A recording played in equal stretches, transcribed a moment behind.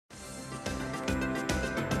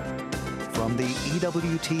from the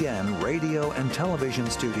EWTN radio and television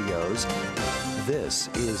studios, this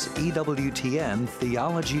is EWTN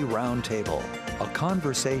Theology Roundtable, a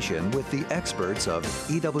conversation with the experts of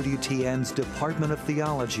EWTN's Department of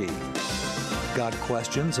Theology. Got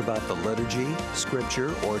questions about the liturgy,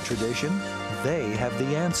 scripture, or tradition? They have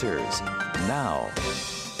the answers. Now,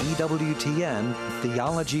 EWTN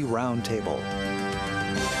Theology Roundtable.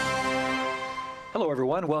 Hello,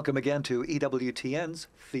 everyone. Welcome again to EWTN's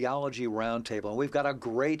Theology Roundtable. And we've got a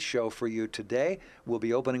great show for you today. We'll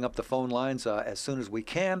be opening up the phone lines as soon as we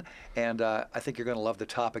can, and I think you're going to love the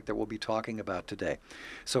topic that we'll be talking about today.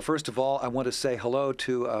 So first of all, I want to say hello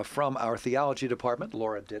to, from our theology department,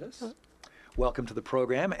 Laura Dittus. Hello. Welcome to the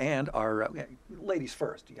program, and our ladies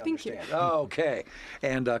first. You understand? Thank you. Okay.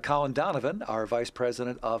 And Colin Donovan, our Vice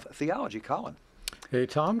President of Theology. Colin. Hey,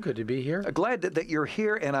 Tom, good to be here. Glad that you're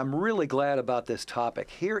here, and I'm really glad about this topic.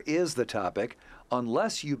 Here is the topic: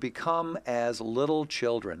 unless you become as little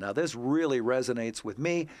children. Now, this really resonates with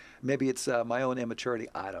me. Maybe it's my own immaturity.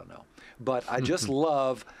 I don't know. But I just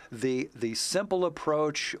love the simple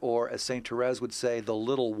approach, or as St. Therese would say, the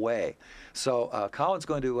little way. So Colin's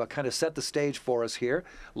going to kind of set the stage for us here.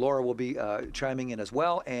 Laura will be chiming in as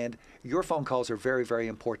well, and your phone calls are very, very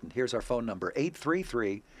important. Here's our phone number,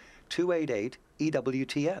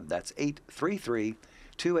 833-288-EWTN. That's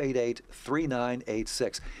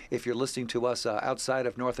 833-288-3986. If you're listening to us outside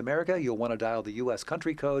of North America, you'll want to dial the U.S.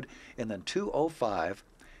 country code and then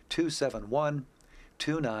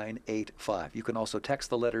 205-271-2985. You can also text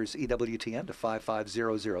the letters EWTN to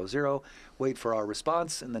 55000. Wait for our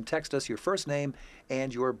response, and then text us your first name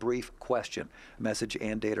and your brief question. Message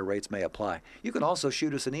and data rates may apply. You can also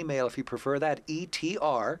shoot us an email if you prefer that,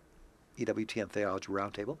 ETR, EWTN Theology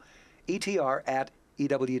Roundtable,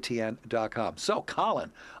 ETR@EWTN.com. So,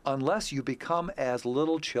 Colin, unless you become as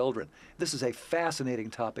little children, this is a fascinating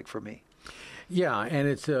topic for me. Yeah, and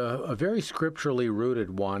it's a very scripturally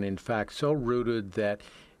rooted one. In fact, so rooted that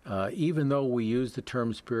even though we use the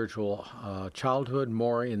term spiritual childhood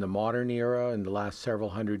more in the modern era in the last several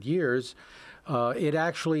hundred years, it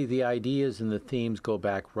actually, the ideas and the themes go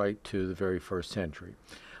back right to the very first century.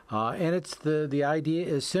 And it's the idea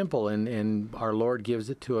is simple, and our Lord gives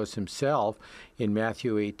it to us himself. In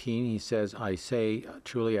Matthew 18, he says,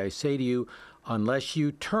 truly I say to you, unless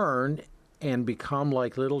you turn and become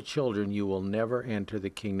like little children, you will never enter the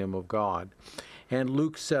kingdom of God. And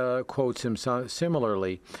Luke quotes him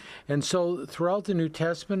similarly. And so throughout the New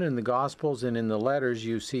Testament and the Gospels and in the letters,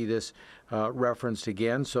 you see this referenced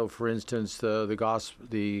again. So, for instance,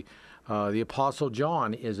 the Apostle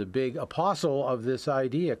John is a big apostle of this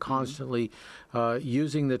idea, constantly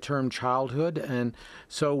using the term childhood. And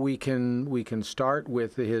so we can start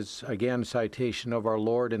with his, again, citation of our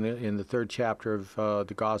Lord in the third chapter of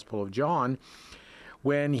the Gospel of John,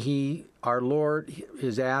 when our Lord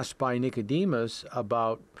is asked by Nicodemus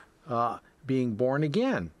about being born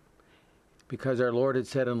again. Because our Lord had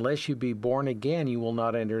said, unless you be born again, you will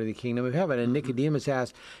not enter the kingdom of heaven. And Nicodemus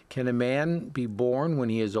asked, can a man be born when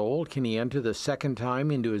he is old? Can he enter the second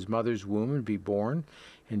time into his mother's womb and be born?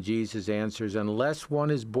 And Jesus answers, unless one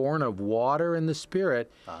is born of water and the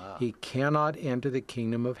Spirit, he cannot enter the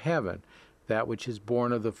kingdom of heaven. That which is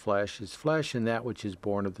born of the flesh is flesh, and that which is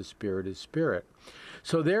born of the Spirit is spirit.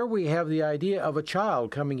 So there we have the idea of a child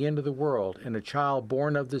coming into the world, and a child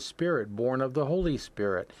born of the Spirit, born of the Holy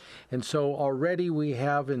Spirit. And so already we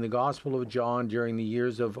have in the Gospel of John, during the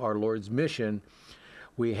years of our Lord's mission,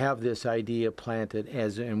 we have this idea planted,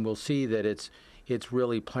 and we'll see that it's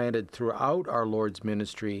really planted throughout our Lord's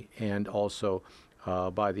ministry and also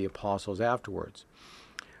by the apostles afterwards.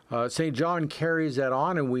 St. John carries that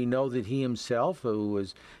on, and we know that he himself, who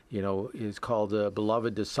is called a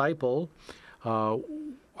beloved disciple,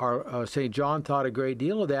 St. John thought a great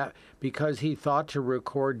deal of that because he thought to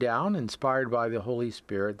record down, inspired by the Holy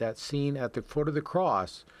Spirit, that scene at the foot of the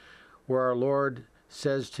cross where our Lord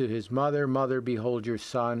says to his mother, "Mother, behold your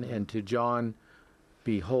son," and to John,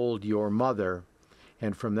 "Behold your mother."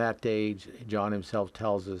 And from that day, John himself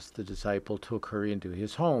tells us, the disciple took her into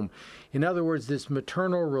his home. In other words, this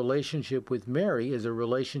maternal relationship with Mary is a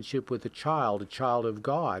relationship with a child of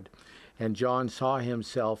God. And John saw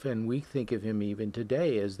himself, and we think of him even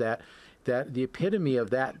today, as that the epitome of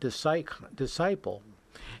that disciple.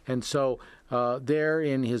 And so there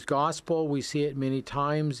in his gospel, we see it many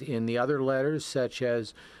times in the other letters, such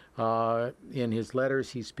as in his letters,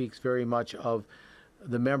 he speaks very much of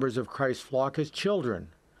the members of Christ's flock as children,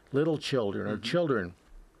 little children or children.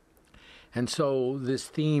 And so this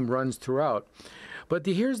theme runs throughout. But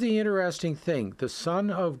here's the interesting thing. The Son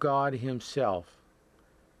of God himself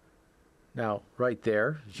Now, right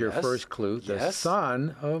there is your Yes. first clue. The Yes.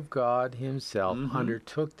 Son of God himself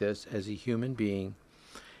undertook this as a human being.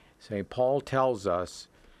 St. Paul tells us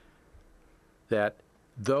that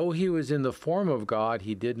though he was in the form of God,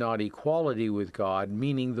 he did not equality with God,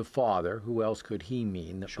 meaning the Father. Who else could he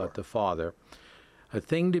mean but the Father? A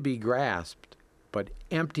thing to be grasped, but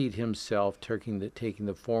emptied himself, taking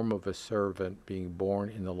the form of a servant, being born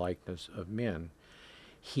in the likeness of men.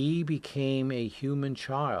 He became a human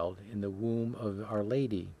child in the womb of Our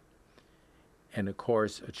Lady. And of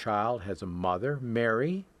course, a child has a mother,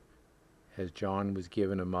 Mary, as John was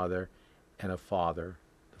given a mother, and a father,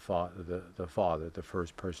 the Father, the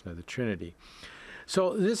first person of the Trinity.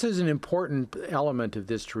 So this is an important element of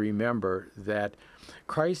this to remember, that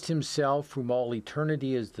Christ himself, from all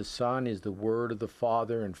eternity as the Son, is the Word of the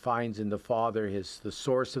Father, and finds in the Father the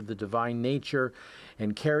source of the divine nature,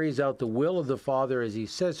 and carries out the will of the Father, as he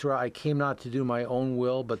says, I came not to do my own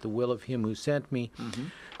will, but the will of him who sent me.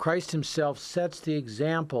 Christ himself sets the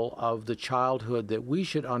example of the childhood that we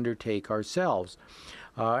should undertake ourselves.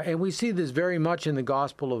 And we see this very much in the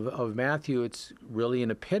Gospel of Matthew. It's really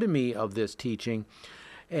an epitome of this teaching.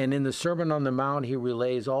 And in the Sermon on the Mount, he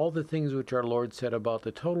relays all the things which our Lord said about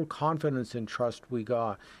the total confidence and trust we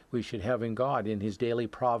should have in God, in his daily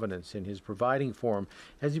providence, in his providing for him,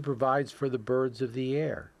 as he provides for the birds of the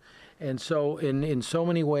air. And so in so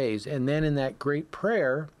many ways, and then in that great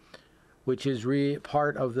prayer, which is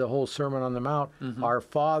part of the whole Sermon on the Mount, Our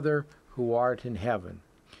Father who art in heaven.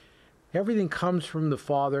 Everything comes from the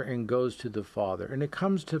Father and goes to the Father. And it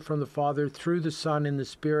comes from the Father through the Son and the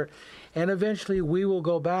Spirit. And eventually we will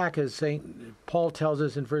go back, as St. Paul tells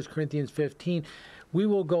us in 1 Corinthians 15, we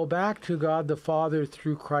will go back to God the Father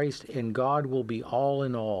through Christ, and God will be all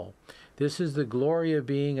in all. This is the glory of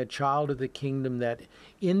being a child of the kingdom, that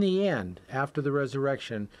in the end, after the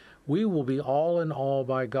resurrection, we will be all in all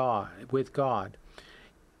with God.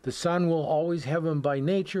 The Son will always have him by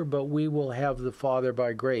nature, but we will have the Father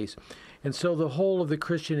by grace. And so the whole of the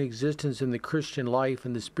Christian existence and the Christian life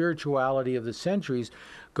and the spirituality of the centuries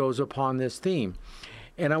goes upon this theme.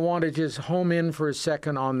 And I want to just home in for a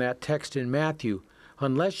second on that text in Matthew.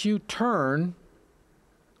 Unless you turn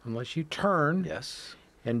Yes.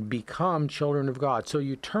 and become children of God. So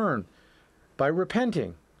you turn by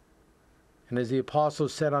repenting. And as the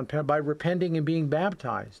apostles said, by repenting and being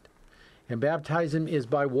baptized. And baptism is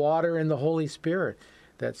by water and the Holy Spirit,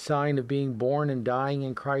 that sign of being born and dying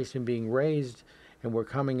in Christ and being raised, and we're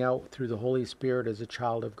coming out through the Holy Spirit as a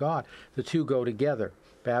child of God. The two go together,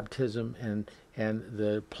 baptism and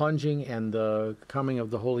the plunging and the coming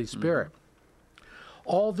of the Holy Spirit.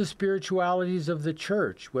 All the spiritualities of the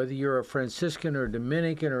church, whether you're a Franciscan or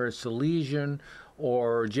Dominican or a Salesian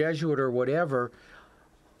or Jesuit or whatever,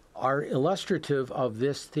 are illustrative of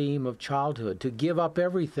this theme of childhood, to give up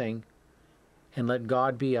everything and let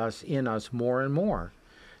God be in us more and more.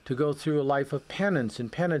 To go through a life of penance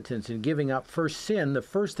and penitence and giving up first sin. The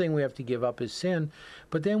first thing we have to give up is sin,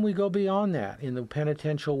 but then we go beyond that in the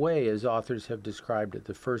penitential way, as authors have described it,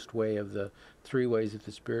 the first way of the three ways of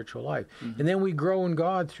the spiritual life. And then we grow in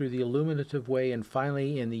God through the illuminative way, and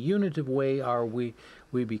finally in the unitive way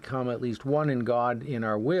we become at least one in God in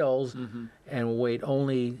our wills, and we'll wait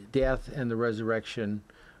only death and the resurrection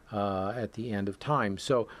at the end of time.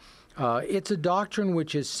 So it's a doctrine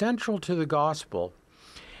which is central to the gospel.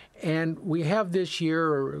 And we have this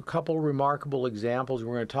year a couple remarkable examples.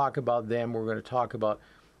 We're going to talk about them. We're going to talk about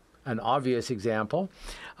an obvious example,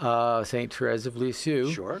 St. Therese of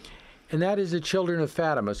Lisieux. Sure. And that is the children of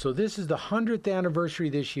Fátima. So this is the 100th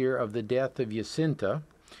anniversary this year of the death of Jacinta.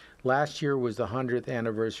 Last year was the 100th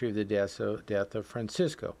anniversary of the death of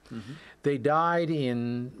Francisco. They died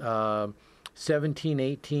in 17,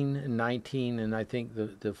 18, and 19, and I think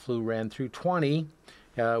the flu ran through 20,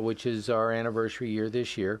 which is our anniversary year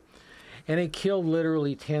this year. And it killed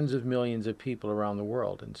literally tens of millions of people around the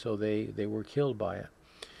world, and so they were killed by it.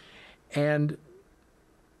 And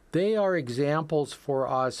they are examples for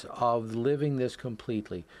us of living this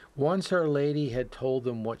completely. Once Our Lady had told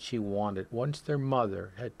them what she wanted, once their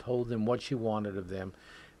mother had told them what she wanted of them,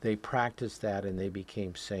 they practiced that and they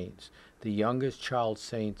became saints. The youngest child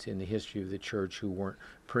saints in the history of the church who weren't,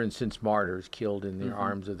 for instance, martyrs, killed in the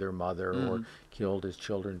arms of their mother or killed as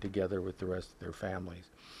children together with the rest of their families.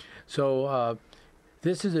 So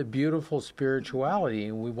this is a beautiful spirituality,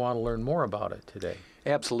 and we want to learn more about it today.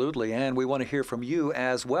 Absolutely, and we want to hear from you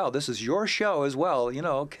as well. This is your show as well. You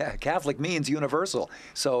know, Catholic means universal.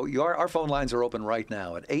 So our phone lines are open right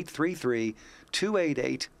now at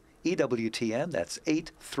 833-288-EWTN. That's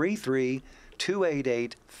 833-288-EWTN.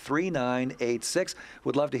 288-3986.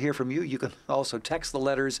 Would love to hear from you. You can also text the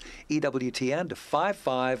letters EWTN to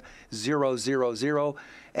 55000.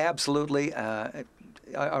 Absolutely a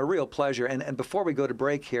real pleasure. And before we go to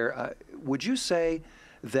break here, would you say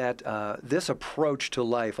that this approach to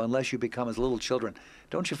life, unless you become as little children,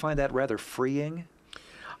 don't you find that rather freeing?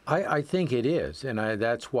 I think it is, and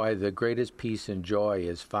that's why the greatest peace and joy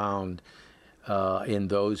is found in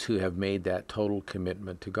those who have made that total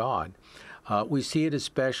commitment to God. We see it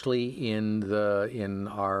especially in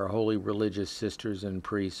our holy religious sisters and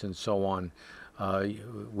priests and so on.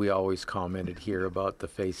 We always commented here about the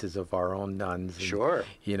faces of our own nuns. And, sure.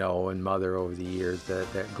 And Mother over the years, that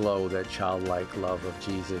glow, that childlike love of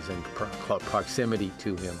Jesus and proximity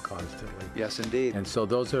to him constantly. Yes, indeed. And so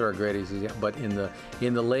those are our greatest examples. But in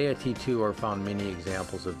the laity, too, are found many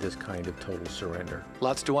examples of this kind of total surrender.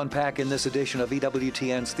 Lots to unpack in this edition of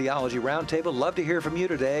EWTN's Theology Roundtable. Love to hear from you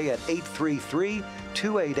today at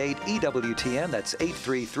 833-288-EWTN. That's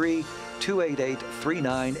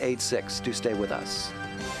 833-288-3986. Do stay with us.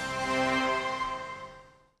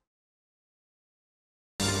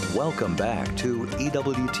 Welcome back to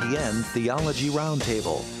EWTN Theology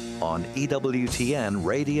Roundtable on EWTN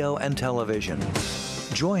Radio and Television.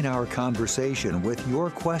 Join our conversation with your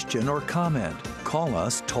question or comment. Call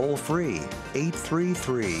us toll-free,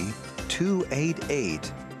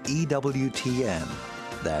 833-288-EWTN.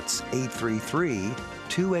 That's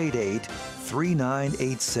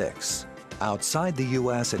 833-288-3986. Outside the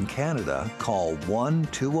U.S. and Canada, call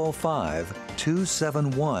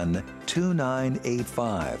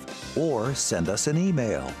 1-205-271-2985 or send us an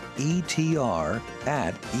email, etr@ewtn.com.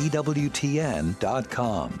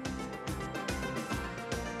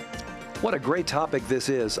 What a great topic this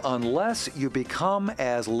is. Unless you become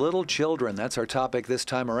as little children. That's our topic this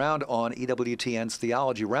time around on EWTN's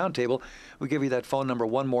Theology Roundtable. We give you that phone number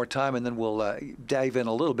one more time, and then we'll dive in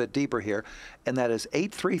a little bit deeper here. And that is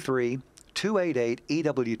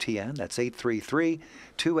 833-288-EWTN. That's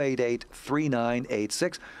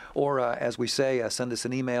 833-288-3986. Or, as we say, send us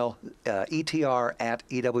an email,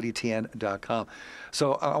 etr@ewtn.com.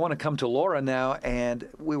 So I want to come to Laura now, and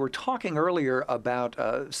we were talking earlier about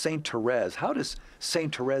St. Therese. How does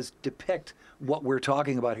St. Therese depict what we're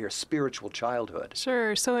talking about here, spiritual childhood?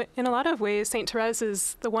 Sure. So in a lot of ways, St. Therese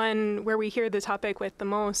is the one where we hear the topic with the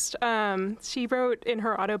most. She wrote in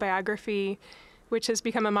her autobiography, which has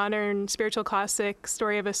become a modern spiritual classic,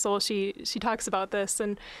 Story of a Soul. She talks about this,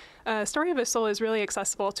 and Story of a Soul is really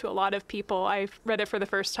accessible to a lot of people. I read it for the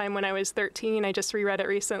first time when I was 13. I just reread it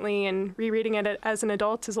recently, and rereading it as an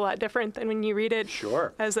adult is a lot different than when you read it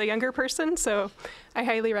as a younger person. So I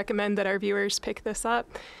highly recommend that our viewers pick this up.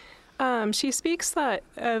 She speaks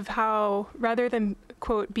of how, rather than,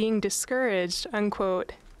 quote, being discouraged,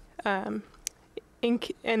 unquote, and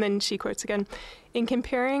then she quotes again, in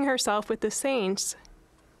comparing herself with the saints,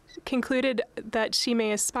 concluded that she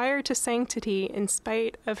may aspire to sanctity in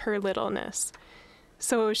spite of her littleness.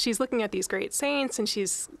 So she's looking at these great saints, and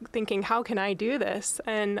she's thinking, how can I do this?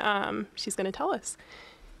 And she's going to tell us.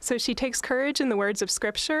 So she takes courage in the words of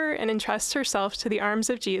Scripture and entrusts herself to the arms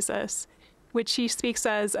of Jesus, which she speaks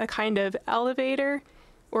as a kind of elevator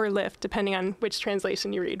or lift, depending on which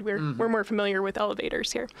translation you read. We're more familiar with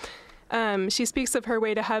elevators here. She speaks of her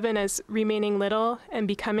way to heaven as remaining little and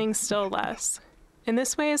becoming still less. And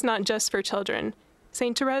this way is not just for children.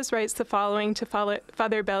 St. Therese writes the following to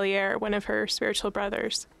Father Bellier, one of her spiritual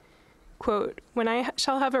brothers. Quote, "When I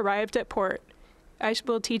shall have arrived at port, I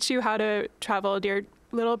will teach you how to travel, dear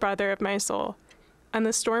little brother of my soul, on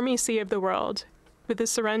the stormy sea of the world, with the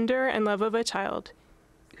surrender and love of a child,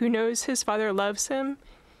 who knows his father loves him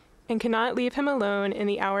and cannot leave him alone in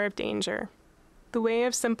the hour of danger. The way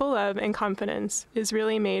of simple love and confidence is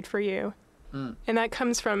really made for you." And that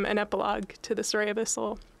comes from an epilogue to the Story of a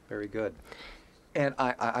Soul. Very good. And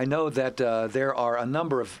I know that there are a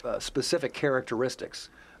number of specific characteristics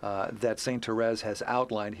that St. Therese has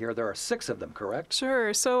outlined here. There are 6 of them, correct?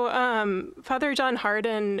 Sure. So Father John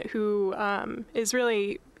Hardon, who is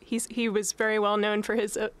really, he was very well known for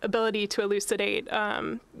his ability to elucidate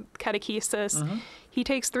catechesis. He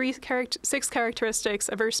takes 6 characteristics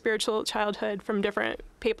of her spiritual childhood from different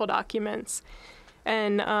papal documents,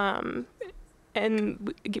 and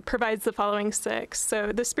provides the following 6.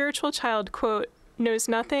 So the spiritual child, quote, knows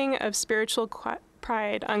nothing of spiritual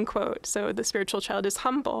pride, unquote. So the spiritual child is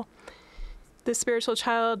humble. The spiritual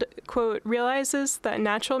child, quote, realizes that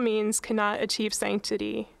natural means cannot achieve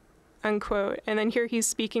sanctity, unquote. And then here he's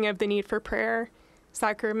speaking of the need for prayer,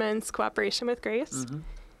 sacraments, cooperation with grace.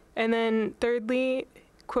 And then thirdly,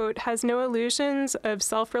 quote, has no illusions of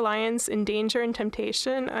self-reliance in danger and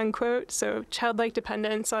temptation, unquote. So childlike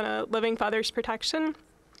dependence on a living father's protection.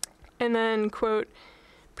 And then, quote,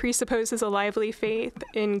 presupposes a lively faith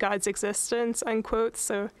in God's existence, unquote.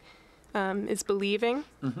 So is believing.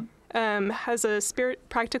 Has a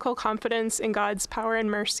practical confidence in God's power and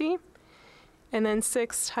mercy. And then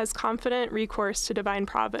 6, has confident recourse to divine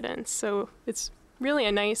providence. So it's really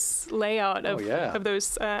a nice layout of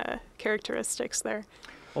those characteristics there.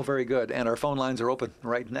 Well, very good. And our phone lines are open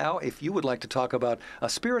right now. If you would like to talk about a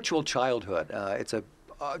spiritual childhood, it's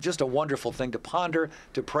just a wonderful thing to ponder,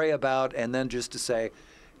 to pray about, and then just to say,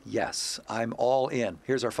 yes, I'm all in.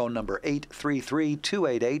 Here's our phone number,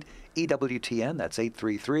 833-288-EWTN. That's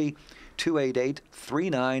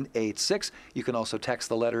 833-288-3986. You can also text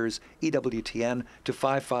the letters EWTN to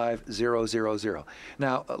 55000.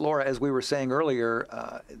 Now, Laura, as we were saying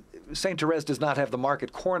earlier, St. Therese does not have the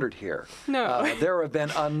market cornered here. No. There have been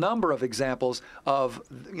a number of examples of,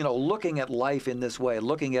 looking at life in this way,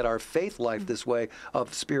 looking at our faith life this way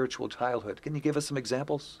of spiritual childhood. Can you give us some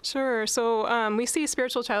examples? Sure. So we see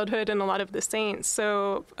spiritual childhood in a lot of the saints.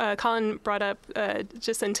 So Colin brought up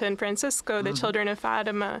Jacinta and Francisco, the children of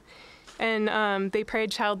Fátima, and they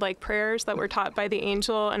prayed childlike prayers that were taught by the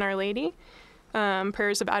angel and Our Lady,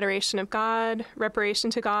 prayers of adoration of God, reparation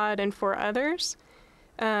to God and for others.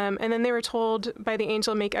 And then they were told by the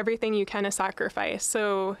angel, make everything you can a sacrifice.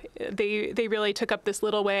 So they really took up this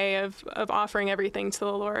little way of offering everything to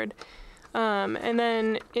the Lord. And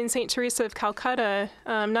then in St. Therese of Calcutta,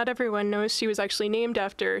 not everyone knows she was actually named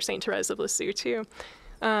after St. Therese of Lisieux, too.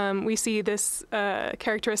 We see this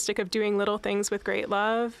characteristic of doing little things with great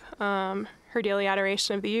love, her daily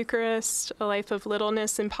adoration of the Eucharist, a life of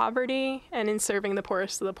littleness in poverty, and in serving the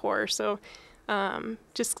poorest of the poor. So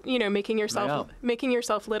just, making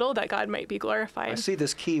yourself little that God might be glorified. I see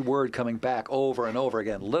this key word coming back over and over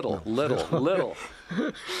again. Little, little, little.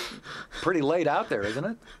 Pretty laid out there, isn't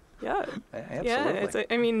it? Yeah. Absolutely.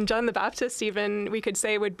 Yeah, John the Baptist even, we could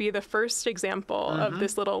say, would be the first example of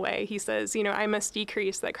this little way. He says, I must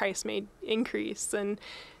decrease that Christ may increase. And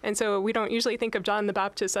so we don't usually think of John the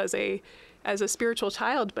Baptist as a spiritual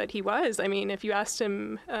child, but he was. If you asked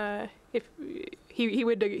him if he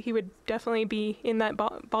would definitely be in that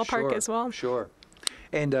ballpark as well. Sure.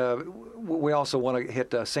 And we also want to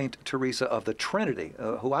hit St. Teresa of the Trinity,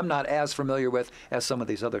 who I'm not as familiar with as some of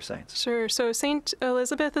these other saints. Sure. So St.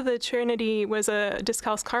 Elizabeth of the Trinity was a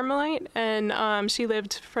Discalced Carmelite, and she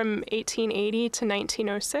lived from 1880 to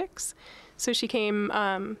 1906. So she came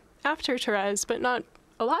after Therese, but not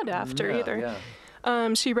a lot after either. Yeah.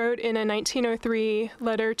 She wrote in a 1903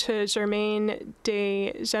 letter to Germaine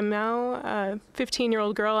de Gemau, a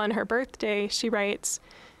 15-year-old girl, on her birthday. She writes,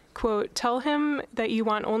 quote, tell him that you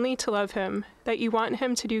want only to love him, that you want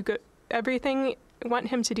him to do everything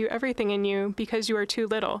in you because you are too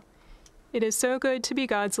little. It is so good to be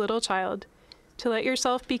God's little child, to let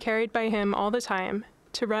yourself be carried by him all the time,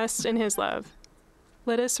 to rest in his love.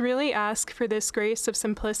 Let us really ask for this grace of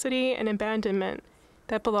simplicity and abandonment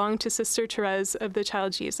that belonged to Sister Therese of the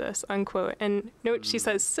Child Jesus, unquote. And note, she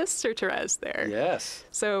says Sister Therese there. Yes.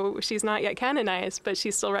 So she's not yet canonized, but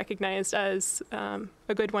she's still recognized as a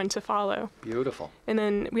good one to follow. Beautiful. And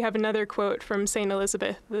then we have another quote from St.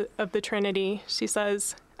 Elizabeth of the Trinity. She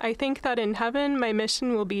says, I think that in heaven my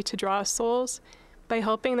mission will be to draw souls by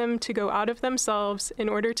helping them to go out of themselves in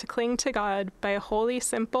order to cling to God by a holy,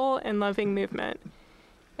 simple, and loving movement,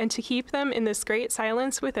 and to keep them in this great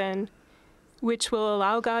silence within, which will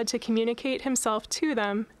allow God to communicate himself to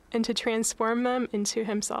them and to transform them into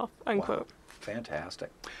himself, unquote. Wow.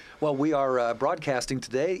 Fantastic. Well, we are broadcasting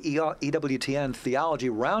today, EWTN Theology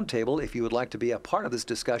Roundtable, if you would like to be a part of this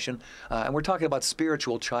discussion. And we're talking about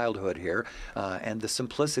spiritual childhood here and the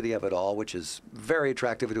simplicity of it all, which is very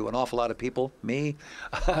attractive to an awful lot of people, me.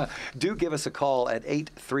 Do give us a call at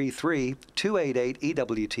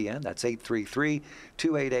 833-288-EWTN. That's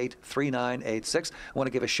 833-288-3986. I want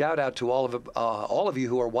to give a shout out to all of you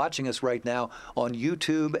who are watching us right now on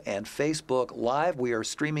YouTube and Facebook Live. We are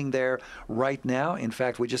streaming there right now. In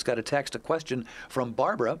fact, we just got a question from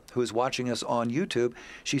Barbara, who is watching us on YouTube.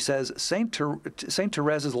 She says, St.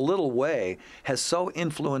 Therese's little way has so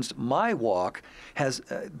influenced my walk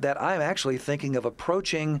that I'm actually thinking of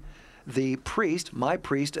approaching my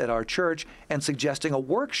priest at our church, and suggesting a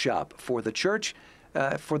workshop for the church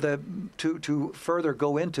to further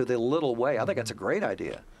go into the little way. I think that's a great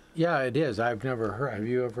idea. Yeah, it is. Have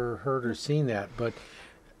you ever heard or seen that? But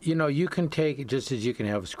you can take, just as you can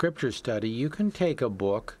have a scripture study, you can take a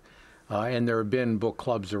book And there have been book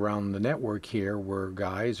clubs around the network here where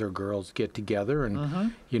guys or girls get together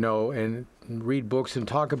and, and read books and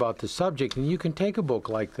talk about the subject. And you can take a book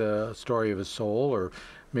like The Story of a Soul or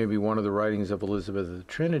maybe one of the writings of Elizabeth of the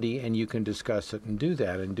Trinity, and you can discuss it and do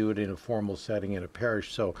that and do it in a formal setting in a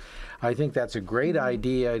parish. So I think that's a great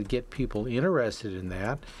idea to get people interested in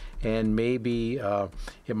that. And maybe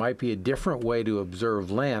it might be a different way to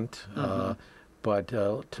observe Lent, but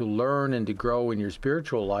to learn and to grow in your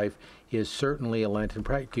spiritual life is certainly a Lenten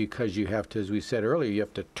practice, because you have to, as we said earlier, you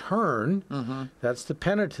have to turn, that's the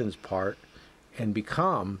penitence part, and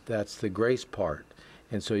become, that's the grace part.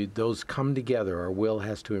 And so those come together. Our will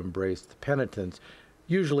has to embrace the penitence,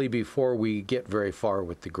 usually before we get very far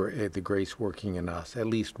with the grace working in us, at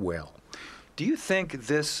least well. Do you think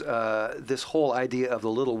this whole idea of the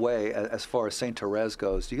little way, as far as St. Therese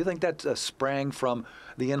goes, do you think that sprang from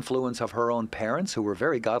the influence of her own parents, who were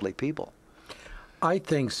very godly people? I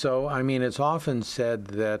think so. I mean, it's often said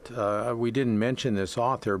that, we didn't mention this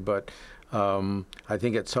author, but I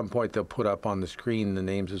think at some point they'll put up on the screen the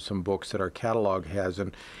names of some books that our catalog has.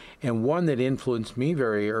 And one that influenced me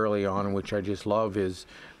very early on, which I just love, is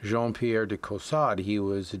Jean-Pierre de Caussade. He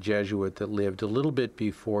was a Jesuit that lived a little bit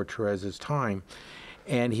before Therese's time.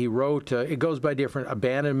 And he wrote, it goes by different,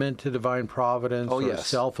 Abandonment to Divine Providence, or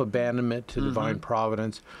Self-Abandonment to Divine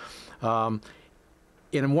Providence.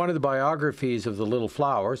 In one of the biographies of the Little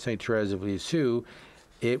Flower, St. Therese of Lisieux,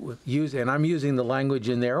 it used, and I'm using the language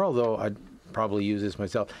in there, although I'd probably use this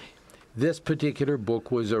myself. This particular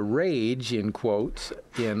book was a rage, in quotes,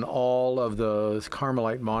 in all of the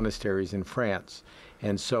Carmelite monasteries in France.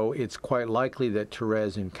 And so it's quite likely that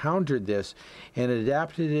Therese encountered this and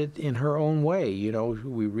adapted it in her own way. You know,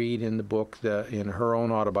 we read in the book, in her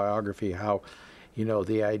own autobiography, how,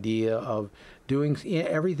 the idea of doing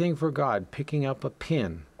everything for God, picking up a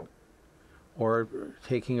pin, or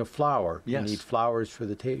taking a flower. Yes. You need flowers for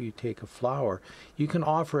you take a flower. You can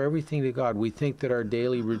offer everything to God. We think that our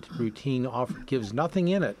daily routine gives nothing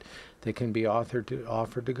in it that can be offered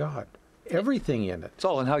to God. Everything in it. It's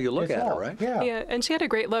all in how you look at it, right? Yeah, and she had a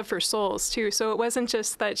great love for souls, too. So it wasn't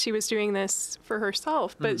just that she was doing this for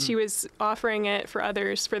herself, but she was offering it for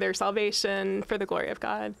others, for their salvation, for the glory of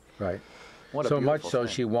God. Right. What a so much beautiful so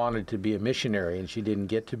thing. she wanted to be a missionary, and she didn't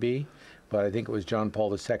get to be. But I think it was John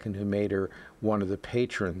Paul II who made her one of the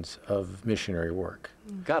patrons of missionary work.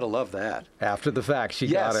 Gotta love that. After the fact, she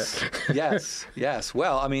got it. Yes.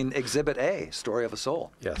 Well, I mean, Exhibit A, Story of a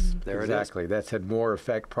Soul. Yes, there exactly. That's had more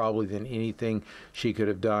effect probably than anything she could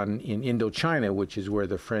have done in Indochina, which is where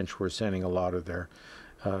the French were sending a lot of their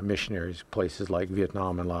missionaries, places like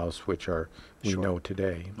Vietnam and Laos, which we know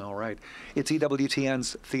today. All right. It's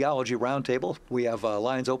EWTN's Theology Roundtable. We have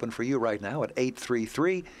lines open for you right now at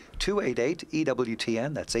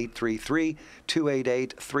 833-288-EWTN. That's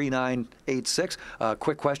 833-288-3986.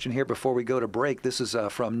 Quick question here before we go to break. This is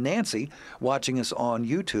from Nancy, watching us on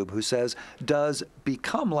YouTube, who says, does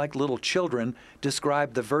become like little children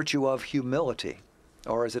describe the virtue of humility?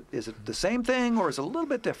 Or is it the same thing, or is it a little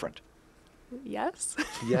bit different? Yes.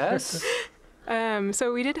 Yes.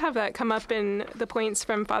 So we did have that come up in the points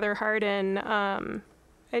from Father Hardin.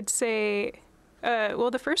 I'd say,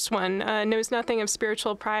 the first one knows nothing of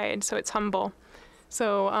spiritual pride, so it's humble.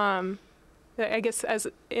 So I guess as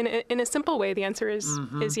in a simple way, the answer is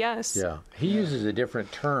yes. Yeah, he uses a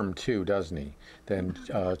different term too, doesn't he, than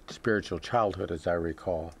spiritual childhood, as I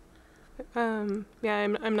recall. I'm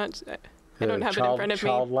not. I don't have it in front of me.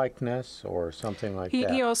 Childlikeness or something like that.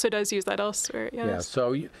 He also does use that elsewhere. Yes. Yeah.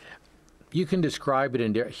 So you can describe it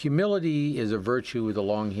in humility is a virtue with a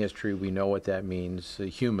long history. We know what that means.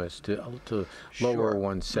 Humus, to lower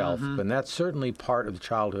oneself, and that's certainly part of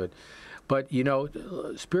childhood. But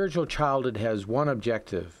spiritual childhood has one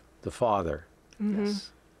objective: the Father. Yes.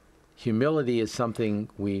 Humility is something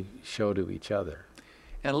we show to each other.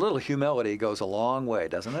 And a little humility goes a long way,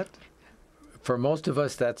 doesn't it? For most of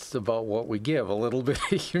us, that's about what we give, a little bit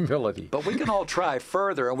of humility. But we can all try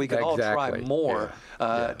further, and we can all try more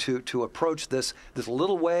to approach this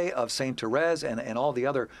little way of St. Therese and all the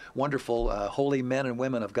other wonderful holy men and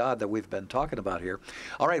women of God that we've been talking about here.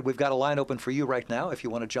 All right, we've got a line open for you right now if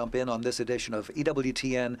you want to jump in on this edition of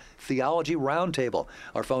EWTN Theology Roundtable.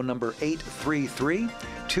 Our phone number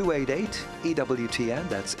 833-288-EWTN.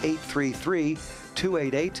 That's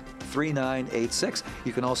 833-288-3986.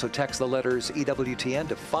 You can also text the letters EWTN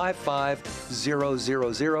to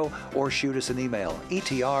 55000 or shoot us an email,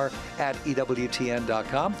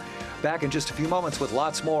 etr@ewtn.com. Back in just a few moments with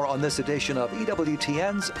lots more on this edition of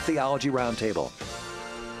EWTN's Theology Roundtable.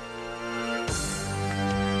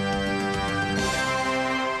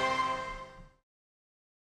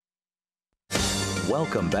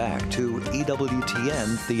 Welcome back to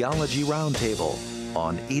EWTN Theology Roundtable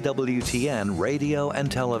on EWTN Radio and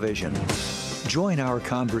Television. Join our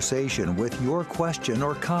conversation with your question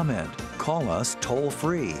or comment. Call us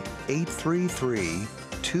toll-free,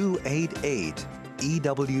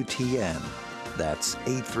 833-288-EWTN. That's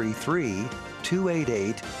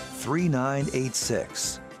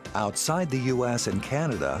 833-288-3986. Outside the U.S. and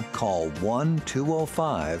Canada, call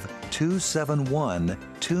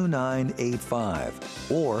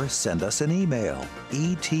 1-205-271-2985 or send us an email,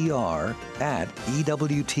 etr@ewtn.com.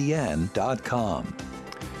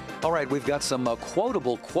 All right, we've got some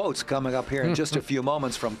quotable quotes coming up here in just a few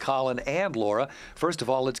moments from Colin and Laura. First of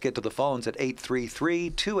all, let's get to the phones at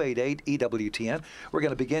 833-288-EWTN. We're going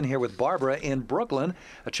to begin here with Barbara in Brooklyn,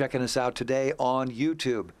 checking us out today on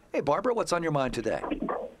YouTube. Hey, Barbara, what's on your mind today?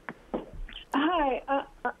 Hi,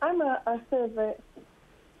 I'm a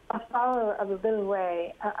follower of the Little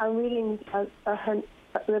Way. I'm reading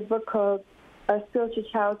the book called Spiritual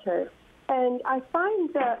Childhood, and I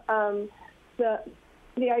find that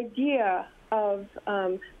the idea of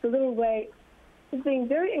the Little Way is being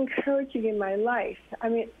very encouraging in my life. I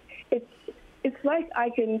mean, it's like I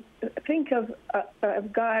can think of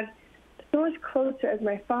God so much closer as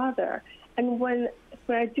my Father, and when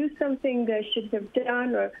I do something that I shouldn't have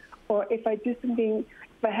done, or if I do something,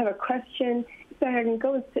 if I have a question, so I can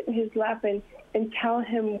go and sit in his lap and tell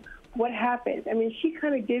him what happened. I mean, she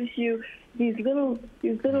kind of gives you these little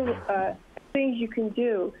things you can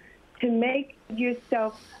do to make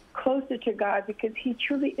yourself closer to God, because he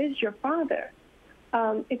truly is your Father.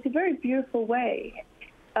 It's a very beautiful way,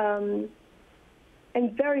 and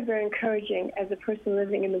very, very encouraging as a person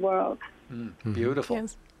living in the world. Beautiful.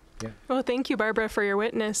 Yes. Yeah. Well, thank you, Barbara, for your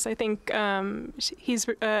witness. I think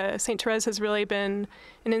St. Therese has really been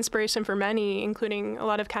an inspiration for many, including a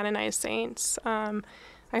lot of canonized saints. I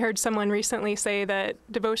heard someone recently say that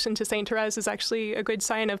devotion to St. Therese is actually a good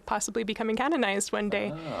sign of possibly becoming canonized one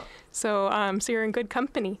day. So you're in good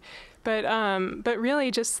company. But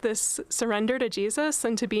really, just this surrender to Jesus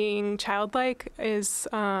and to being childlike is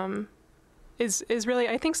really,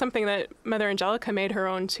 I think, something that Mother Angelica made her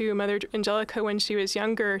own too. Mother Angelica, when she was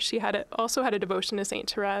younger, she also had a devotion to St.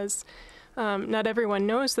 Therese. Not everyone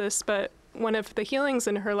knows this, but one of the healings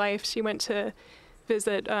in her life, she went to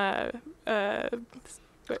visit Rhoda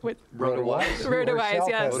Wise. Rhoda Wise,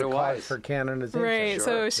 yes. Rhoda Wise for canonization. Right, Sure.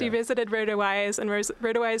 so she visited Rhoda Wise, and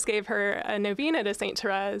Rhoda Wise gave her a novena to St.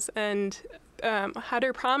 Therese, and had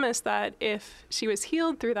her promise that if she was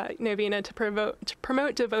healed through that novena to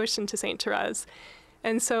promote devotion to St. Therese.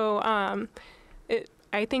 And so I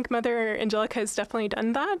think Mother Angelica has definitely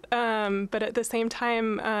done that, but at the same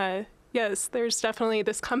time, yes, there's definitely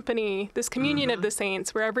this communion of the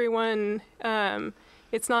saints where everyone,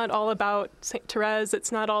 it's not all about St. Therese,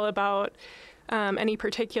 it's not all about any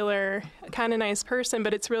particular canonized person,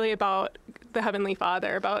 but it's really about the Heavenly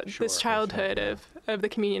Father, about this childhood of the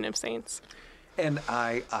communion of saints. And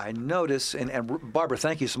I notice, and Barbara,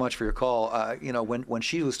 thank you so much for your call. When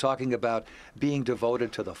she was talking about being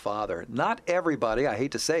devoted to the Father, not everybody, I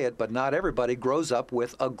hate to say it, but not everybody grows up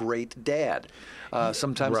with a great dad.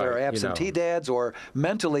 Sometimes there are absentee dads or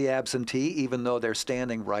mentally absentee, even though they're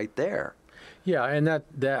standing right there. Yeah, and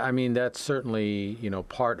that's certainly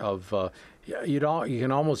part of. You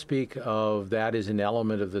can almost speak of that as an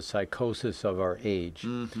element of the psychosis of our age.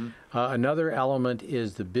 Mm-hmm. Another element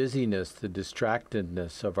is the busyness, the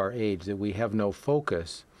distractedness of our age, that we have no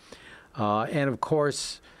focus. And of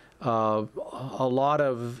course, a lot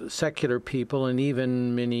of secular people and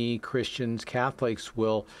even many Christians, Catholics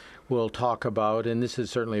will talk about, and this is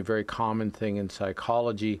certainly a very common thing in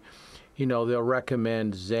psychology, they'll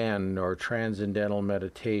recommend Zen or transcendental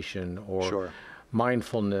meditation or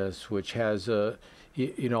mindfulness, which has all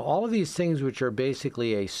of these things which are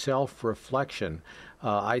basically a self-reflection.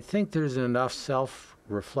 I think there's enough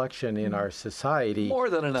self-reflection in our society. More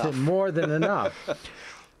than enough.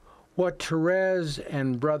 What Therese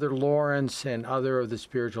and Brother Lawrence and other of the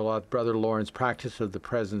spiritual, Brother Lawrence, practice of the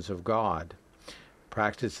presence of God,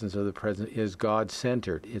 is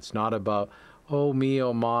God-centered. It's not about, oh me,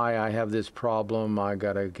 oh my, I have this problem, I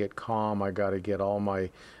got to get calm, I got to get all my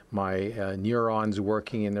neurons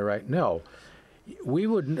working in the right. No, we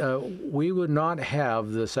would not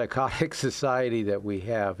have the psychotic society that we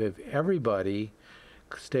have if everybody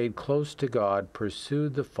stayed close to God,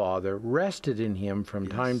 pursued the Father, rested in Him from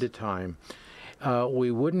time to time.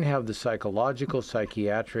 We wouldn't have the psychological,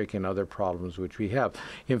 psychiatric, and other problems which we have.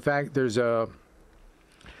 In fact, there's a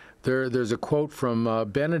quote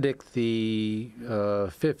from Benedict the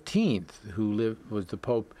 15th, who was the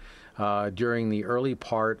Pope during the early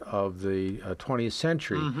part of the 20th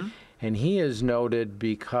century. Mm-hmm. And he is noted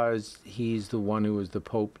because he's the one who was the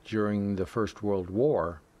Pope during the First World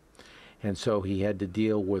War. And so he had to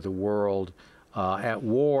deal with a world at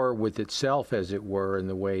war with itself, as it were, in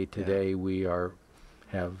the way today we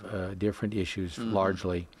have different issues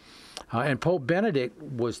largely. And Pope Benedict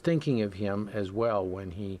was thinking of him as well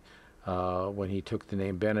when he took the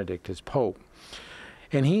name Benedict as Pope.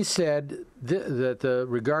 And he said that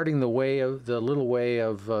regarding the little way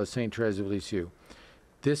of St. Therese of Lisieux,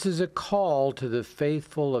 this is a call to the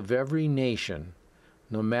faithful of every nation,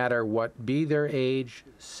 no matter what be their age,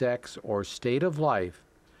 sex, or state of life,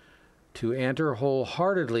 to enter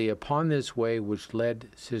wholeheartedly upon this way which led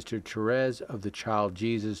Sister Therese of the Child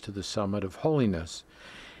Jesus to the summit of holiness.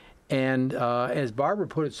 And as Barbara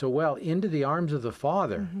put it so well, into the arms of the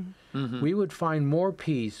Father, we would find more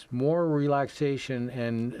peace, more relaxation,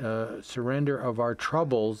 and surrender of our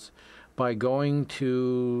troubles by going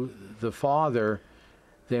to the Father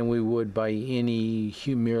than we would by any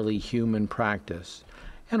merely human practice.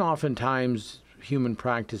 And oftentimes, human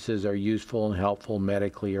practices are useful and helpful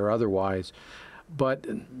medically or otherwise. But,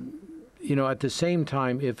 at the same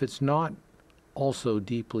time, if it's not also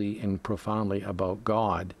deeply and profoundly about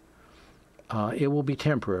God, it will be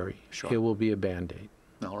temporary. Sure. It will be a Band-Aid.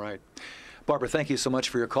 All right. Barbara, thank you so much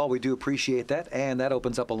for your call. We do appreciate that. And that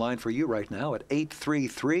opens up a line for you right now at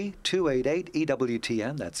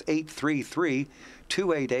 833-288-EWTN. That's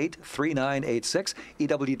 833-288-3986.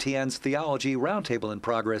 EWTN's Theology Roundtable in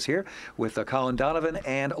progress here with Colin, Donovan,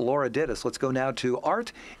 and Laura Dittus. Let's go now to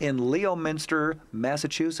Art in Leominster,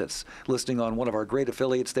 Massachusetts, listening on one of our great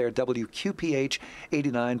affiliates there, WQPH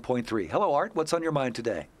 89.3. Hello, Art. What's on your mind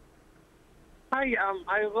today? Hi,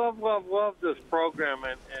 I love this program,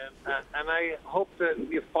 and I hope that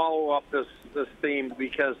you follow up this theme,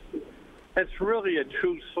 because it's really a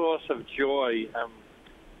true source of joy,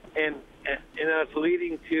 and it's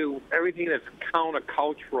leading to everything that's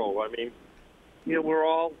countercultural. I mean, we're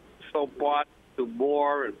all so bought to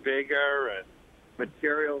more and bigger and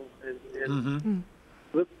material, and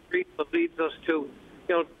this leads us to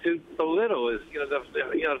to the little is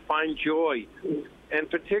to find joy, and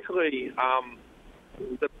particularly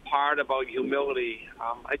the part about humility.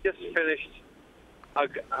 I just finished a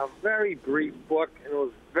very brief book, and it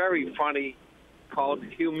was very funny, called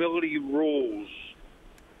Humility Rules,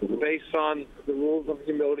 based on the rules of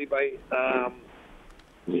humility by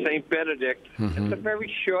St. Benedict. It's a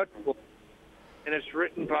very short book, and it's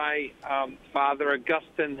written by Father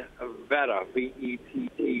Augustine Vetta,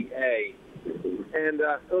 V-E-T-T-A. And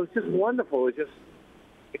it was just wonderful.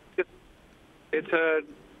 It's a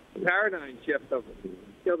paradigm shift of,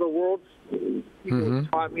 the world's people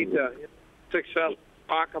taught me to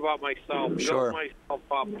talk about myself, build myself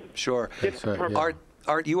up. Sure. Right, yeah.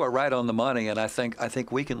 Art, you are right on the money, and I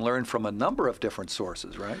think we can learn from a number of different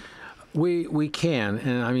sources, right? We can,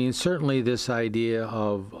 and I mean, certainly this idea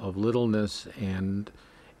of littleness and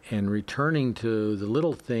returning to the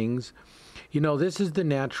little things. This is the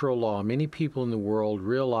natural law. Many people in the world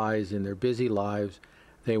realize in their busy lives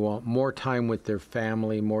they want more time with their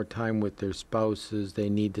family, more time with their spouses. They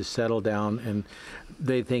need to settle down, and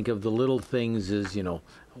they think of the little things as,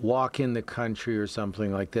 walk in the country or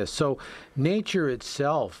something like this. So nature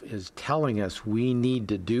itself is telling us we need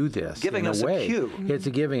to do this. Giving in us a way. A cue. It's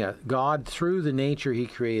giving us, God, through the nature he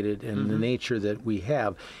created and the nature that we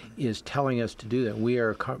have, is telling us to do that. We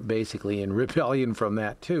are basically in rebellion from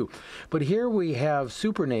that too. But here we have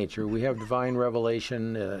supernature. We have divine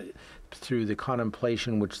revelation through the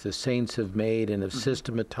contemplation which the saints have made and have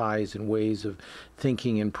systematized in ways of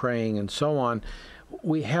thinking and praying and so on.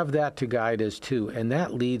 We have that to guide us too, and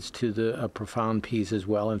that leads to a profound peace as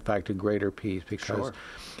well. In fact, a greater peace, because,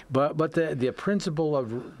 but the principle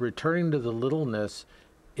of returning to the littleness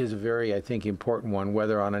is a very, I think, important one,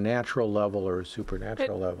 whether on a natural level or a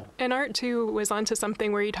supernatural level. And Art too was onto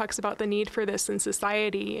something where he talks about the need for this in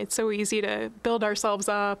society. It's so easy to build ourselves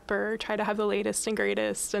up or try to have the latest and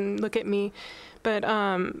greatest and look at me. But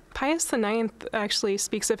Pius IX actually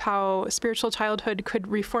speaks of how spiritual childhood could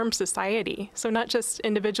reform society. So not just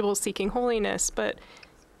individuals seeking holiness, but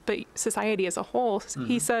society as a whole.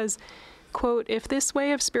 He says, quote, "If this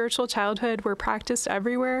way of spiritual childhood were practiced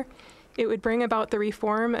everywhere, it would bring about the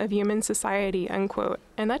reform of human society," unquote.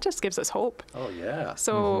 And that just gives us hope. Oh, yeah.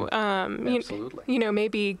 So, Absolutely.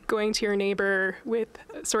 Maybe going to your neighbor with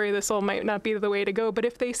story of the soul might not be the way to go, but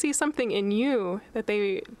if they see something in you that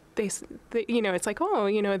they it's like,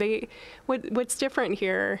 what's different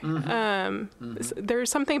here?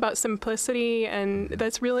 There's something about simplicity, and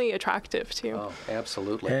that's really attractive too. Oh,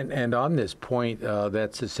 absolutely. And on this point,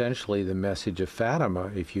 that's essentially the message of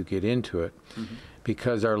Fátima, if you get into it.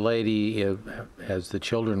 because Our Lady, as the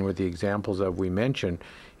children were the examples of we mentioned,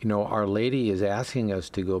 Our Lady is asking us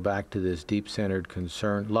to go back to this deep-centered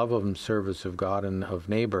concern, love of and service of God and of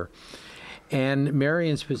neighbor. And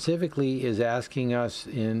Marian specifically is asking us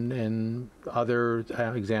in other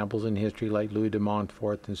examples in history, like Louis de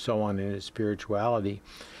Montfort and so on, in his spirituality.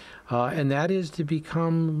 And that is to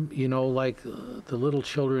become, like the little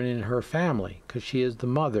children in her family, because she is the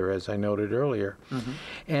mother, as I noted earlier. Mm-hmm.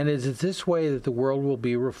 And it's this way that the world will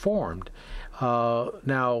be reformed.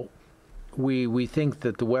 Now, we think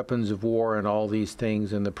that the weapons of war and all these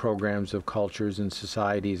things and the programs of cultures and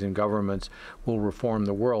societies and governments will reform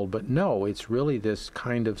the world. But no, it's really this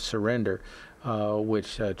kind of surrender,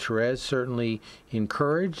 which Therese certainly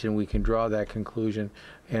encouraged, and we can draw that conclusion.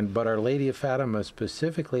 But Our Lady of Fátima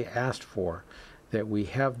specifically asked for that we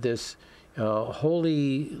have this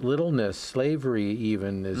holy littleness, slavery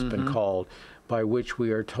even has been called, by which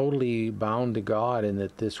we are totally bound to God, and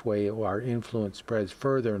that this way our influence spreads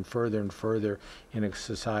further and further and further in a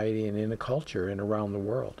society and in a culture and around the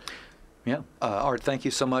world. Yeah. Art, thank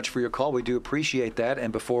you so much for your call. We do appreciate that.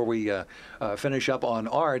 And before we finish up on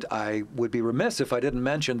Art, I would be remiss if I didn't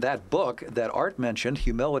mention that book that Art mentioned,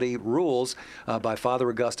 Humility Rules, by Father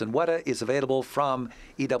Augustine Wetta, is available from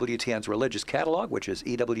EWTN's religious catalog, which is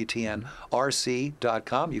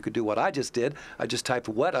EWTNRC.com. You could do what I just did. I just typed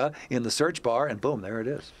Wetta in the search bar, and boom, there it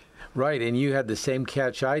is. Right, and you had the same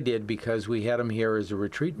catch I did, because we had him here as a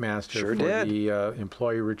retreat master the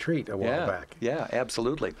employee retreat a while back. Yeah,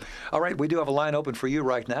 absolutely. All right, we do have a line open for you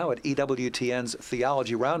right now at EWTN's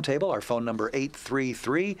Theology Roundtable. Our phone number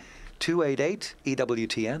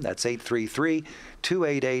 833-288-EWTN. That's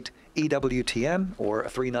 833-288-EWTN, or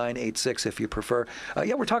 3986 if you prefer.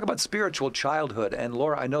 We're talking about spiritual childhood. And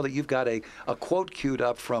Laura, I know that you've got a quote queued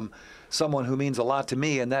up from someone who means a lot to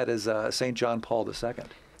me, and that is St. John Paul II.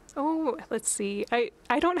 Oh, let's see. I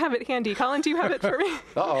don't have it handy. Colin, do you have it for me?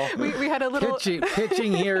 Uh-oh. We had a little...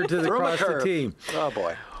 Pitching here to the cross the team. Oh,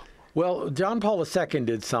 boy. Well, John Paul II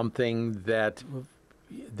did something that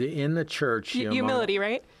in the church... Humility,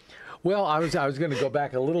 right? Well, I was going to go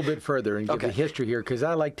back a little bit further and give the history here, because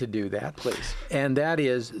I like to do that. Please. And that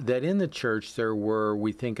is that in the church there were,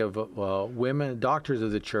 we think of women, doctors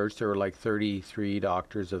of the church. There were like 33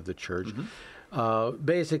 doctors of the church. Mm-hmm.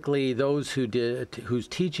 Basically, those whose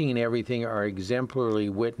teaching and everything are exemplary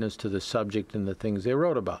witness to the subject and the things they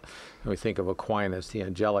wrote about. We think of Aquinas, the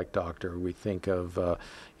angelic doctor. We think of, the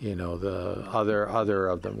other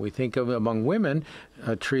of them. We think of, among women,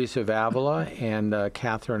 Therese of Avila and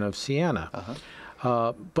Catherine of Siena.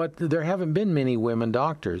 Uh-huh. But there haven't been many women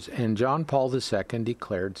doctors, and John Paul II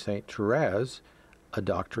declared St. Therese a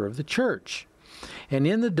doctor of the church. And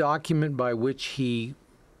in the document by which he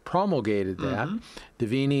promulgated that,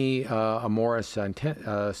 Divini Amoris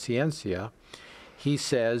Scientia, he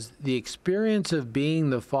says, the experience of being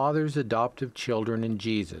the Father's adoptive children in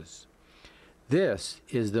Jesus. This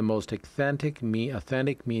is the most authentic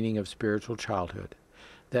meaning of spiritual childhood.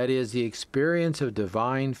 That is, the experience of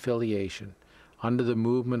divine filiation under the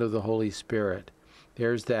movement of the Holy Spirit.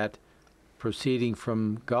 There's that proceeding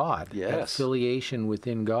from God, that filiation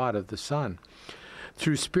within God of the Son.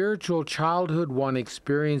 Through spiritual childhood, one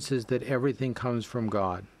experiences that everything comes from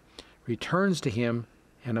God, returns to Him,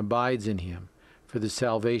 and abides in Him for the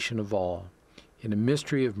salvation of all, in a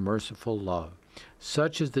mystery of merciful love.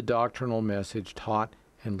 Such is the doctrinal message taught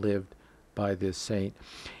and lived by this saint.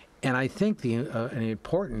 And I think an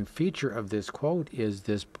important feature of this quote is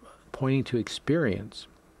this pointing to experience.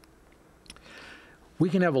 We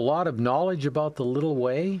can have a lot of knowledge about the little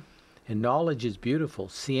way, and knowledge is beautiful.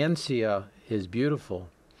 Scientia is beautiful.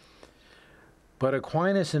 But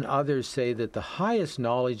Aquinas and others say that the highest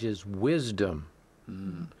knowledge is wisdom,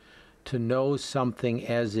 to know something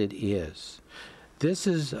as it is. This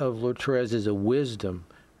is, of Therese, is a wisdom.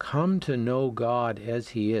 Come to know God as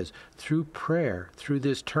He is, through prayer, through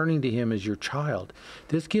this turning to Him as your child.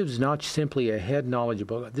 This gives not simply a head knowledge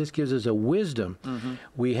about God, this gives us a wisdom.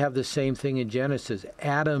 We have the same thing in Genesis.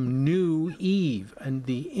 Adam knew Eve, and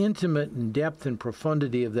the intimate and depth and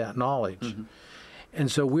profundity of that knowledge.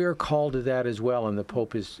 And so we are called to that as well, and the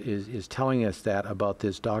Pope is telling us that about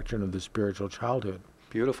this doctrine of the spiritual childhood.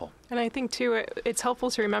 Beautiful. And I think, too, it's helpful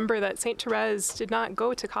to remember that St. Therese did not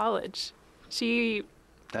go to college.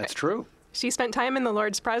 That's true. She spent time in the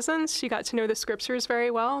Lord's presence. She got to know the scriptures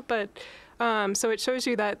very well, but So it shows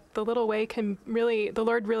you that the little way can really, the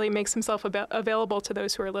Lord really makes himself available to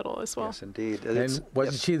those who are little as well. Yes, indeed. And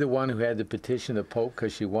wasn't she the one who had to petition the Pope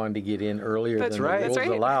because she wanted to get in earlier than the rules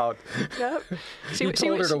allowed? Yep. He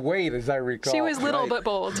told her to wait, as I recall. She was little but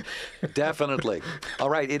bold. Definitely. All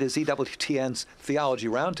right, it is EWTN's Theology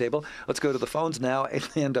Roundtable. Let's go to the phones now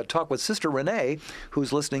and talk with Sister Renee,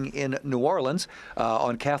 who's listening in New Orleans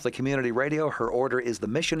on Catholic Community Radio. Her order is the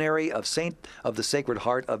Missionary of Saint of the Sacred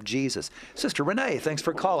Heart of Jesus. Sister Renee, thanks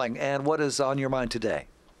for calling. And what is on your mind today?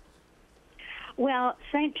 Well,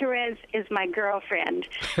 St. Therese is my girlfriend,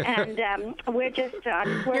 and we're just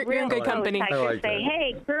we're you're in good company. I should say,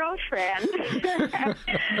 hey, girlfriend.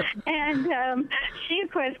 And she,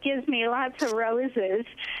 of course, gives me lots of roses.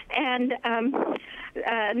 And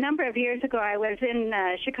a number of years ago, I was in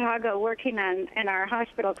Chicago working in our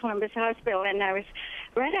hospital, Columbus Hospital, and I was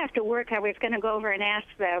right after work. I was going to go over and ask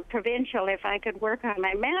the provincial if I could work on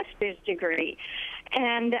my master's degree.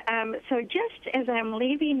 And so just as I'm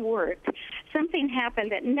leaving work, something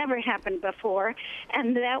happened that never happened before,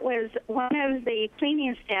 and that was one of the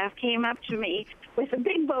cleaning staff came up to me with a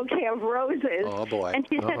big bouquet of roses. Oh, boy. And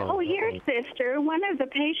she said, oh, here, sister, one of the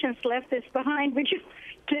patients left this behind. Would you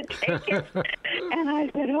to take it? And I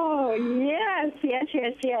said, oh, yes.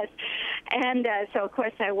 And so, of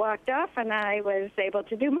course, I walked off, and I was able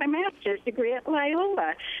to do my master's degree at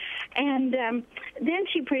Loyola. And then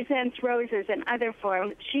she presents roses in other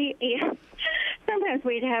forms. Sometimes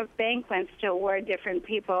we'd have banquets to award different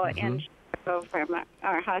people in Chicago from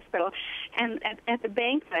our hospital. And at the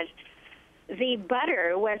banquet, the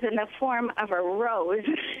butter was in the form of a rose.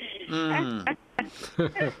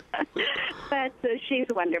 But she's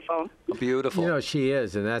wonderful. Beautiful. You know, she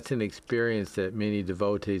is, and that's an experience that many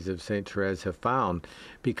devotees of St. Therese have found,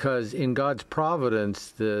 because in God's providence,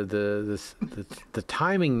 the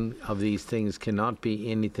timing of these things cannot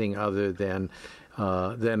be anything other than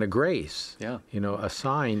a grace. Yeah. You know, a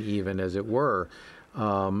sign, even, as it were.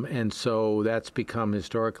 And so that's become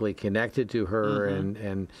historically connected to her,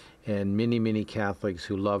 and many Catholics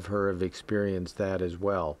who love her have experienced that as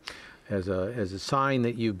well, as a sign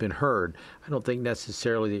that you've been heard. I don't think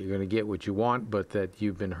necessarily that you're going to get what you want, but that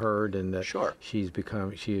you've been heard, and that she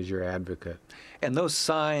is your advocate. And those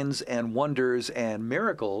signs and wonders and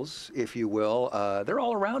miracles, if you will, they're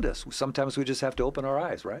all around us. Sometimes we just have to open our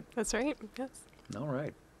eyes, right? That's right. Yes. All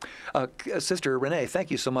right. Sister Renee,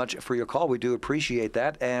 thank you so much for your call. We do appreciate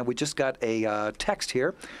that. And we just got a text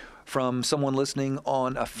here from someone listening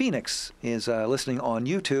on Phoenix is listening on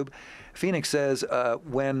YouTube. Phoenix says,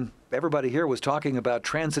 when everybody here was talking about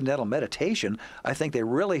transcendental meditation, I think they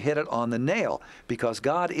really hit it on the nail, because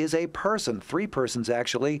God is a person, 3 persons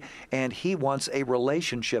actually, and he wants a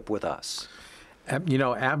relationship with us. You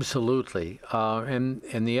know, absolutely. And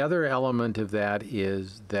the other element of that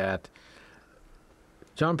is that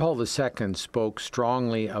John Paul II spoke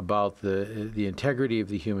strongly about the integrity of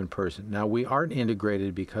the human person. Now, we aren't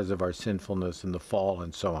integrated because of our sinfulness and the fall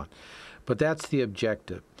and so on, but that's the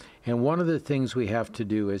objective. And one of the things we have to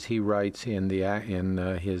do, as he writes in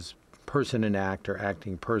his Person and Act, or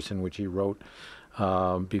Acting Person, which he wrote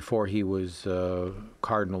before he was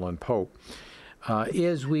Cardinal and Pope,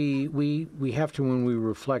 is we have to, when we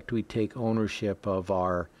reflect, we take ownership of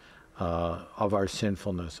our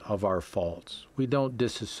sinfulness, of our faults. We don't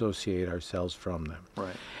disassociate ourselves from them.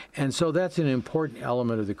 Right. And so that's an important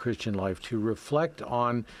element of the Christian life, to reflect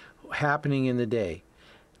on happening in the day.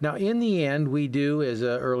 Now, in the end, we do, as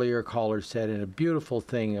an earlier caller said, and a beautiful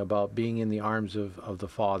thing about being in the arms of the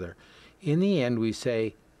Father. In the end, we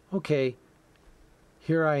say, okay,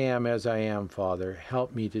 here I am as I am, Father.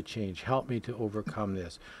 Help me to change. Help me to overcome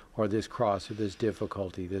this, or this cross, or this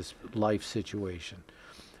difficulty, this life situation.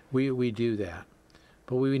 We do that.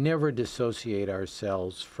 But we never dissociate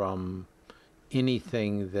ourselves from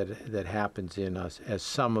anything that happens in us, as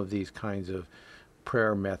some of these kinds of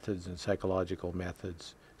prayer methods and psychological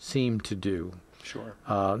methods seem to do. Sure.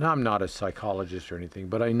 Now, I'm not a psychologist or anything,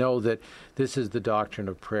 but I know that this is the doctrine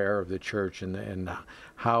of prayer of the Church, and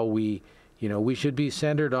how we should be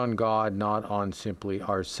centered on God, not on simply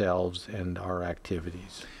ourselves and our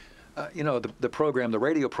activities. The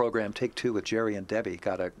radio program Take Two with Jerry and Debbie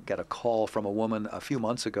got a call from a woman a few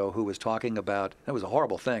months ago who was talking about, it was a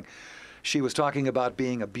horrible thing. She was talking about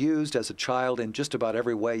being abused as a child in just about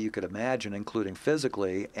every way you could imagine, including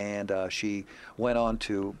physically, and she went on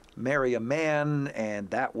to marry a man,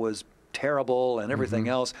 and that was terrible and everything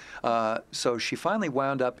else. So she finally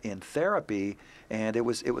wound up in therapy, and it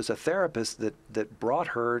was a therapist that brought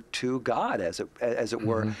her to God, as it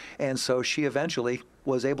were. And so she eventually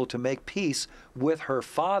was able to make peace with her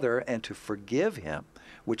father and to forgive him,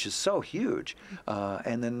 which is so huge.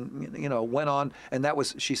 And then, went on, and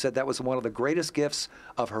she said that was one of the greatest gifts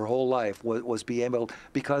of her whole life, was being able,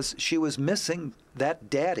 because she was missing that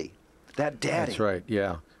daddy. That's right,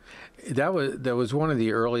 yeah. That was one of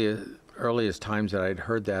the earliest times that I'd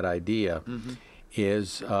heard that idea.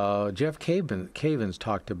 Is Jeff Cavins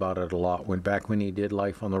talked about it a lot back when he did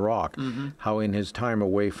Life on the Rock, how in his time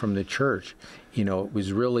away from the church, it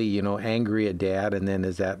was really, angry at Dad, and then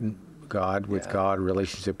is that God,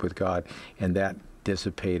 relationship with God, and that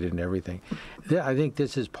dissipated and everything. I think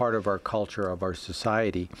this is part of our culture, of our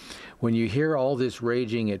society. When you hear all this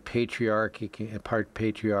raging at patriarchy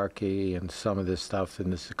and some of this stuff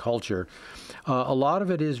in this culture, a lot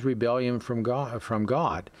of it is rebellion from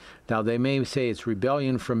God. Now, they may say it's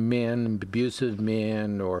rebellion from men, abusive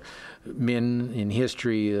men, or men in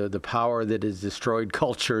history, the power that has destroyed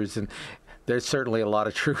cultures, and there's certainly a lot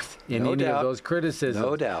of truth in any of those criticisms.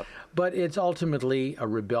 No doubt. But it's ultimately a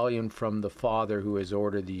rebellion from the Father who has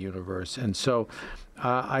ordered the universe. And so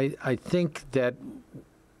I think that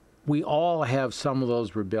we all have some of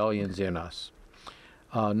those rebellions in us,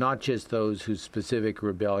 not just those whose specific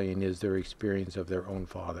rebellion is their experience of their own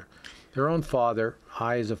father. Their own father,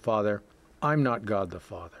 I as a father, I'm not God the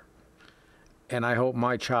Father. And I hope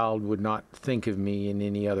my child would not think of me in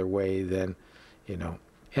any other way than,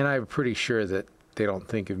 and I'm pretty sure that they don't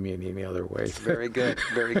think of me in any other way. Very good,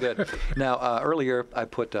 very good. Now, earlier I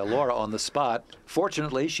put Laura on the spot.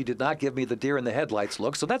 Fortunately, she did not give me the deer in the headlights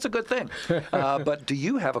look, so that's a good thing. But do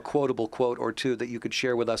you have a quotable quote or two that you could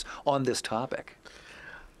share with us on this topic?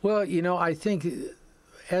 Well, I think,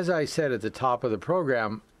 as I said at the top of the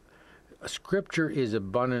program, Scripture is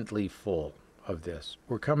abundantly full of this.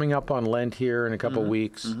 We're coming up on Lent here in a couple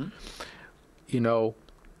weeks.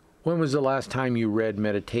 When was the last time you read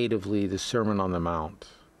meditatively the Sermon on the Mount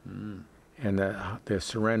and the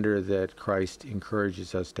surrender that Christ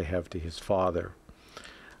encourages us to have to his Father?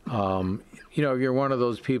 If you're one of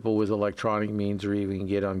those people with electronic means, or even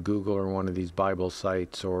get on Google or one of these Bible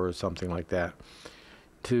sites or something like that,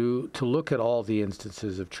 to look at all the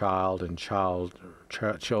instances of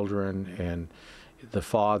children and the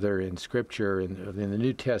Father in Scripture, in the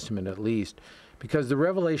New Testament at least, because the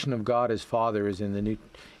revelation of God as Father is in the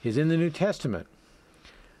New Testament.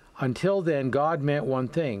 Until then, God meant one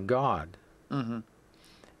thing, God.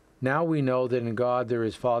 Now we know that in God there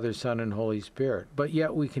is Father, Son, and Holy Spirit. But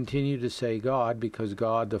yet we continue to say God, because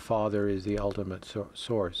God the Father is the ultimate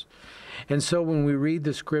source. And so when we read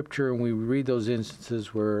the Scripture and we read those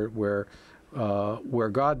instances where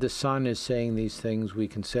God the Son is saying these things, we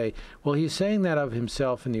can say, well, he's saying that of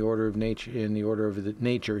himself in the order of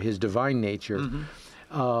nature, his divine nature,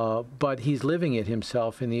 but he's living it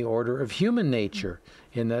himself in the order of human nature,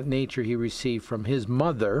 in that nature he received from his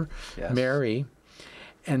mother, Mary.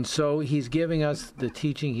 And so he's giving us the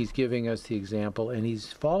teaching, he's giving us the example, and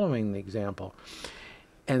he's following the example.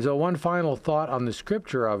 And so one final thought on the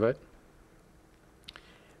Scripture of it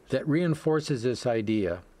that reinforces this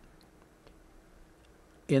idea.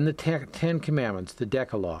 In the Ten Commandments, the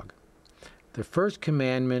Decalogue, the first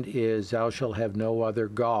commandment is, thou shalt have no other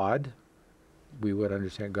God. We would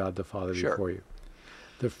understand God the Father before you.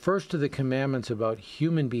 The first of the commandments about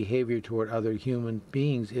human behavior toward other human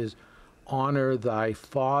beings is, honor thy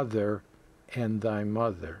father and thy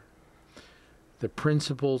mother. The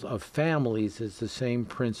principles of families is the same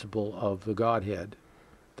principle of the Godhead,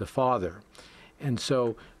 the Father. And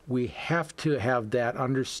so we have to have that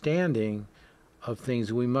understanding of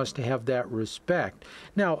things. We must have that respect.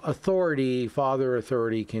 Now, father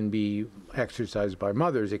authority can be exercised by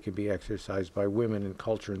mothers. It can be exercised by women in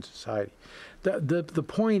culture and society. The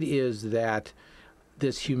point is that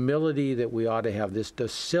this humility that we ought to have, this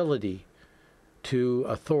docility to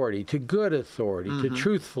authority, to good authority, to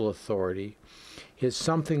truthful authority, is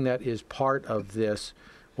something that is part of this,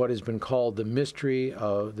 what has been called the mystery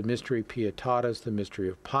pietatis, the mystery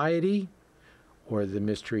of piety, or the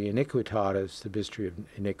mystery iniquitatis, the mystery of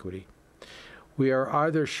iniquity. We are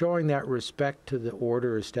either showing that respect to the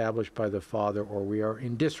order established by the Father, or we are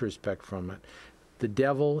in disrespect from it. The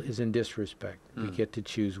devil is in disrespect. We get to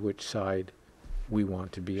choose which side we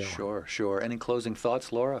want to be on. Sure. Any closing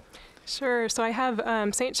thoughts, Laura? Sure. So I have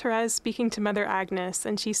St. Therese speaking to Mother Agnes,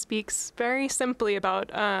 and she speaks very simply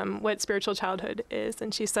about what spiritual childhood is.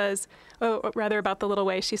 And she says, about the little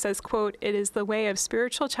way, she says, quote, "It is the way of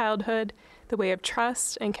spiritual childhood, the way of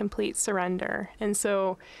trust and complete surrender." And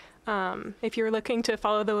so If you're looking to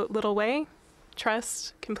follow the little way,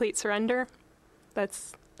 trust, complete surrender,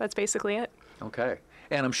 that's basically it. Okay.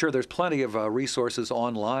 And I'm sure there's plenty of resources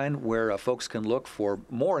online where folks can look for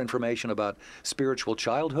more information about spiritual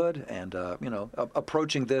childhood and,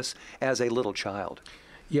 approaching this as a little child.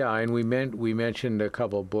 Yeah, and we mentioned a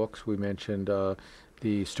couple of books. We mentioned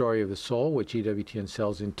The Story of the Soul, which EWTN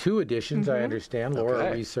sells in 2 editions, I understand.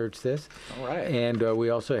 Laura researched this. All right. And we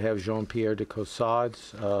also have Jean-Pierre de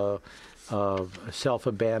Caussade's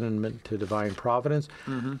Self-Abandonment to Divine Providence.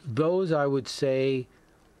 Those, I would say,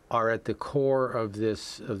 are at the core of the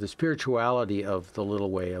spirituality of the little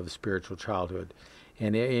way of spiritual childhood.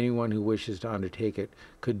 And anyone who wishes to undertake it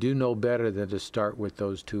could do no better than to start with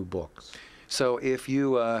those 2 books. So if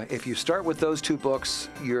you start with those 2 books,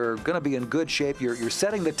 you're going to be in good shape. You're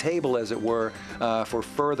setting the table, as it were, for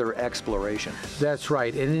further exploration. That's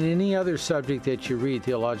right. And in any other subject that you read,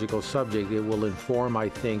 theological subject, it will inform, I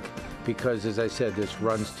think, because, as I said, this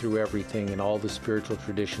runs through everything in all the spiritual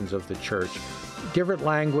traditions of the church. Different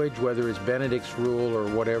language, whether it's Benedict's rule or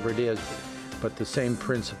whatever it is, but the same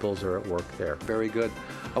principles are at work there. Very good.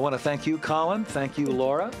 I want to thank you, Colin. Thank you,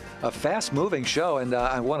 Laura. A fast-moving show, and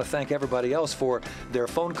I want to thank everybody else for their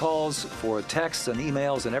phone calls, for texts and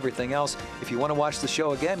emails and everything else. If you want to watch the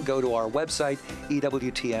show again, go to our website,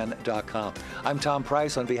 EWTN.com. I'm Tom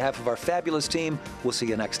Price. On behalf of our fabulous team, we'll see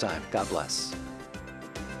you next time. God bless.